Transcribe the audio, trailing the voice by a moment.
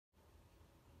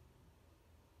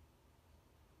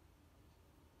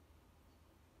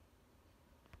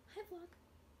Hi vlog.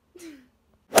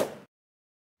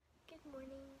 Good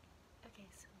morning. Okay,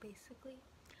 so basically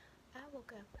I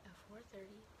woke up at 4:30,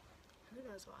 who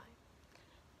knows why,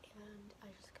 and I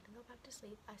just couldn't go back to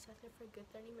sleep. I sat there for a good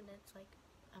 30 minutes like,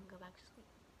 I'm going back to sleep.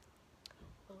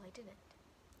 Well, I didn't.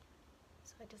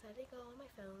 So I decided to go on my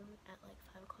phone at like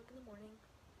 5 o'clock in the morning,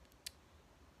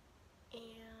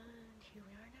 and here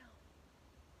we are now,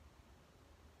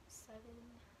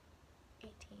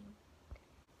 7:18.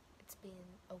 It's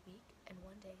been a week and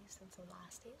 1 day since the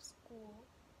last day of school,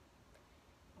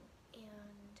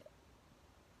 and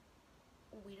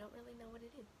we don't really know what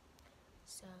to do.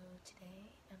 So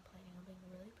today I'm planning on being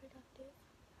really productive.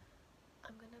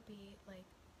 I'm gonna be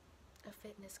like a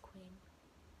fitness queen.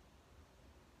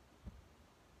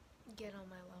 Get on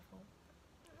my level.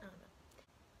 I don't know.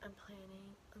 I'm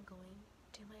planning on going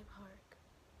to my park.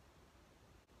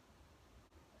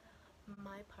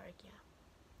 My park, yeah.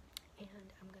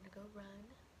 And I'm gonna go run.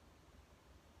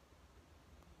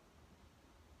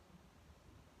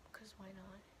 Cause why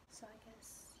not? So I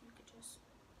guess you could just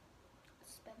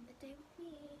spend the day with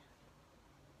me.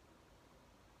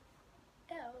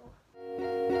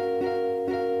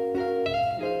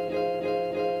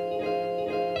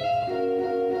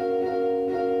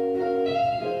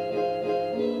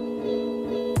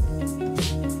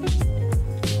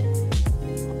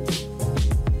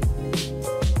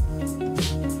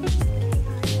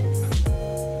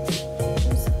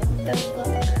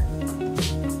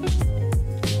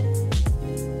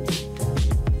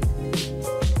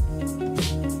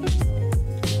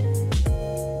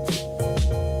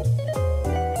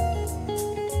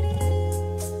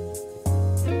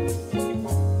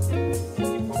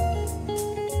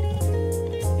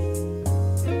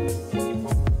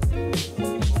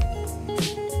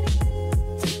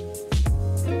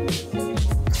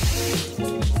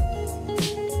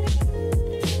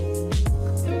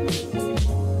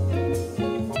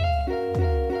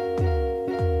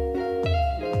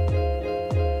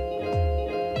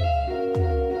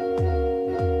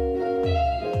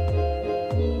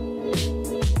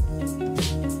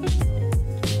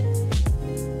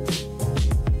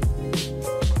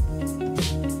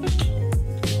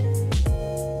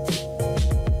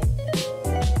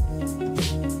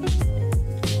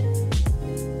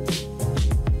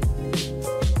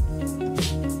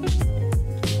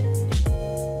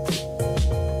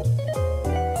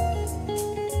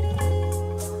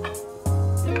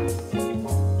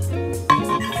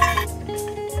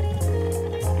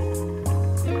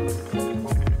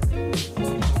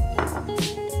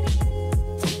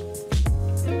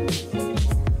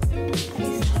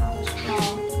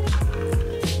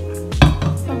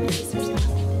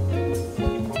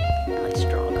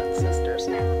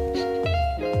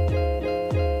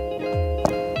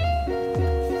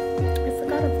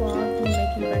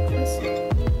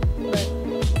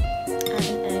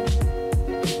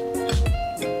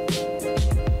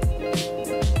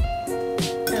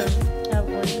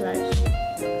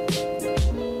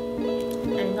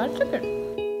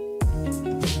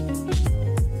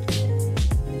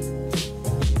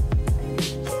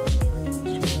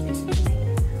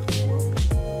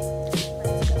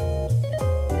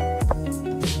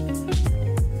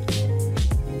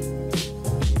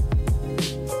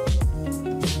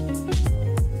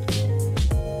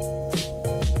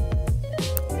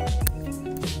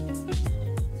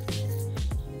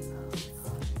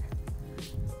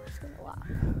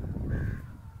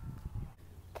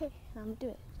 Okay, I'm gonna do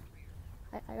it.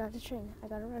 I gotta train. I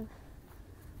gotta run.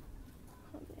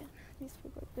 Oh man, these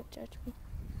people are gonna judge me.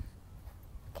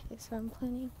 Okay, so I'm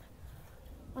planning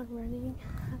on running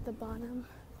at the bottom,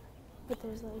 but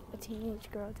there's like a teenage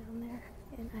girl down there,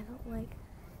 and I don't like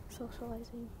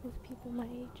socializing with people my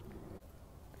age.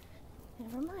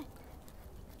 Never mind.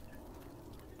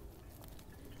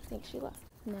 I think she left.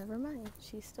 Never mind,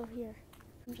 she's still here.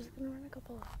 I'm just gonna run a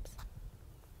couple laps.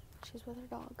 She's with her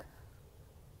dog.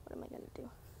 What am I gonna do?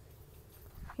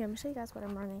 Here, I'm gonna show you guys what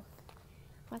I'm running.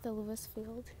 I'm at the Lewis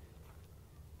field.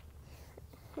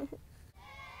 I'm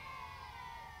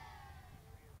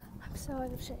so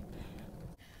out of shape.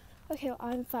 Okay, well,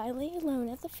 I'm finally alone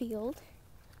at the field.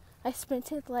 I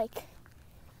sprinted like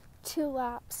 2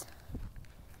 laps.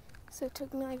 So it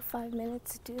took me like 5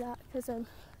 minutes to do that because I'm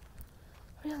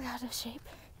really out of shape.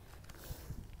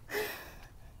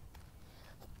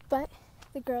 But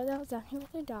the girl that was down here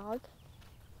with her dog,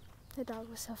 the dog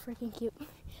was so freaking cute.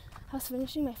 I was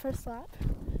finishing my first lap,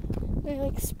 and I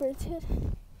like sprinted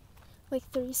like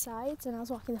 3 sides, and I was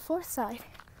walking the 4th side,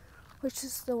 which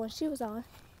is the one she was on.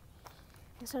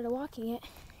 I started walking it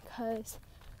because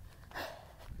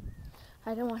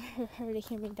I didn't want her to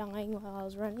hear me dying while I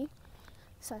was running.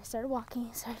 So I started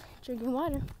walking, started drinking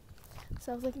water.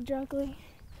 So I was like juggling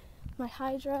my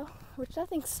hydro, which that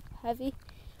thing's heavy.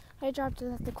 I dropped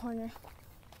it at the corner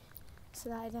so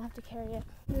that I didn't have to carry it.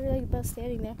 We were like both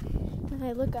standing there, and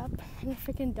I look up, and a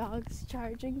freaking dog's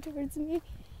charging towards me.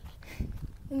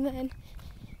 And then,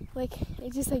 like,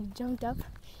 it just like jumped up,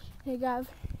 and it grabbed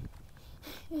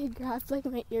like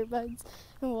my earbuds,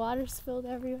 and water spilled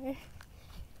everywhere.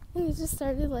 And it just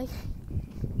started like,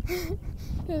 it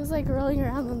was like rolling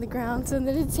around on the ground, so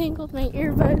then it tangled my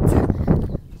earbuds.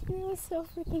 And it was so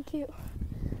freaking cute.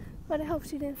 But I hope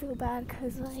she didn't feel bad,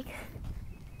 because like,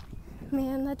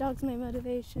 man, that dog's my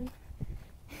motivation.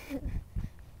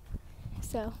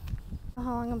 So, how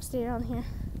long I'm staying on here?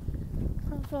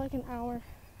 Probably for like an hour,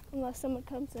 unless someone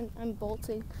comes and I'm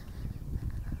bolting.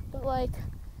 But like,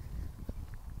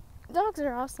 dogs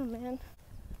are awesome, man.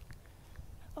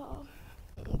 Oh,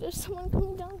 there's someone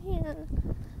coming down here.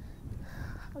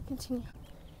 I'll continue.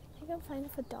 I think I'm fine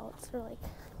if adults or like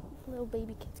little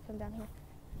baby kids come down here,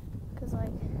 because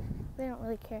like, they don't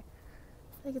really care.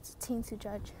 I think it's the teens who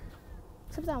judge.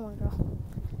 Except that one girl.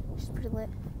 She's pretty lit.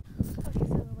 Okay,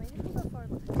 so the way to go forward.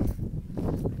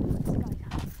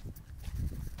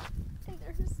 And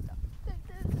there's his stuff.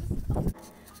 There's his stuff.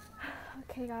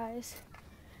 Okay, guys.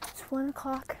 It's 1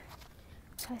 o'clock.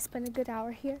 So I spent a good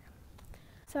hour here.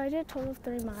 So I did a total of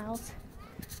 3 miles.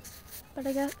 But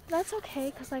I guess that's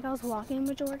okay, because like I was walking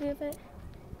the majority of it.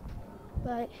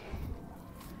 But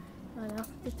I don't know,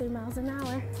 it's 3 miles an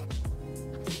hour.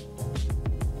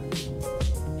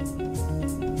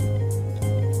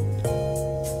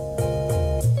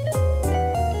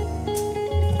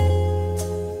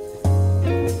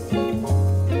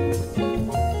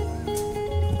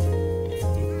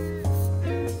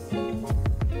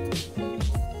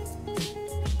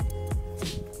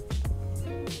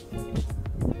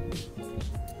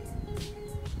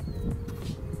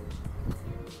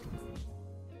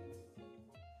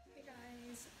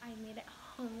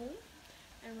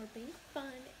 And we're being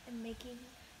fun and making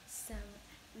some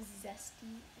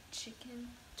zesty chicken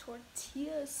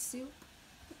tortilla soup.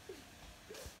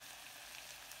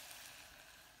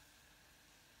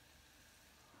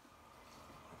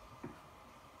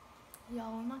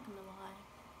 Y'all, I'm not gonna lie,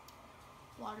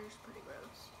 water's pretty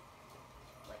gross.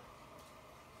 Like,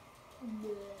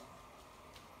 bleh.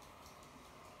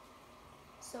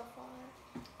 So far,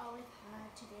 all I've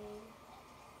had today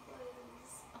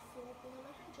was a full bowl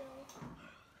of hydro.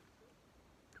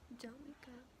 Don't wake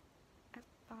up at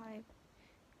 5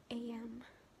 a.m.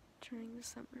 during the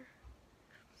summer.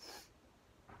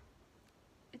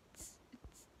 It's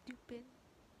stupid.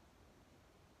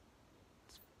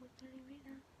 It's 4:30 right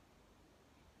now,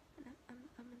 and I'm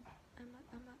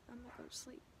gonna go to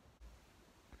sleep.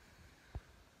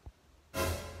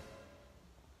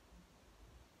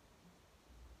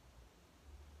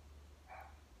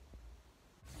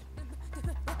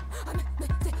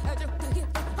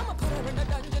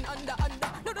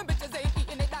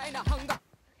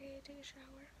 Okay, I took a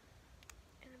shower,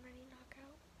 and I'm ready to knock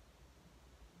out.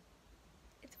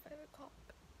 It's 5 o'clock.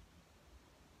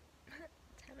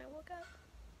 Time I woke up.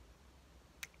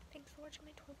 Thanks for watching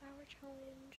my 12-hour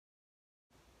challenge.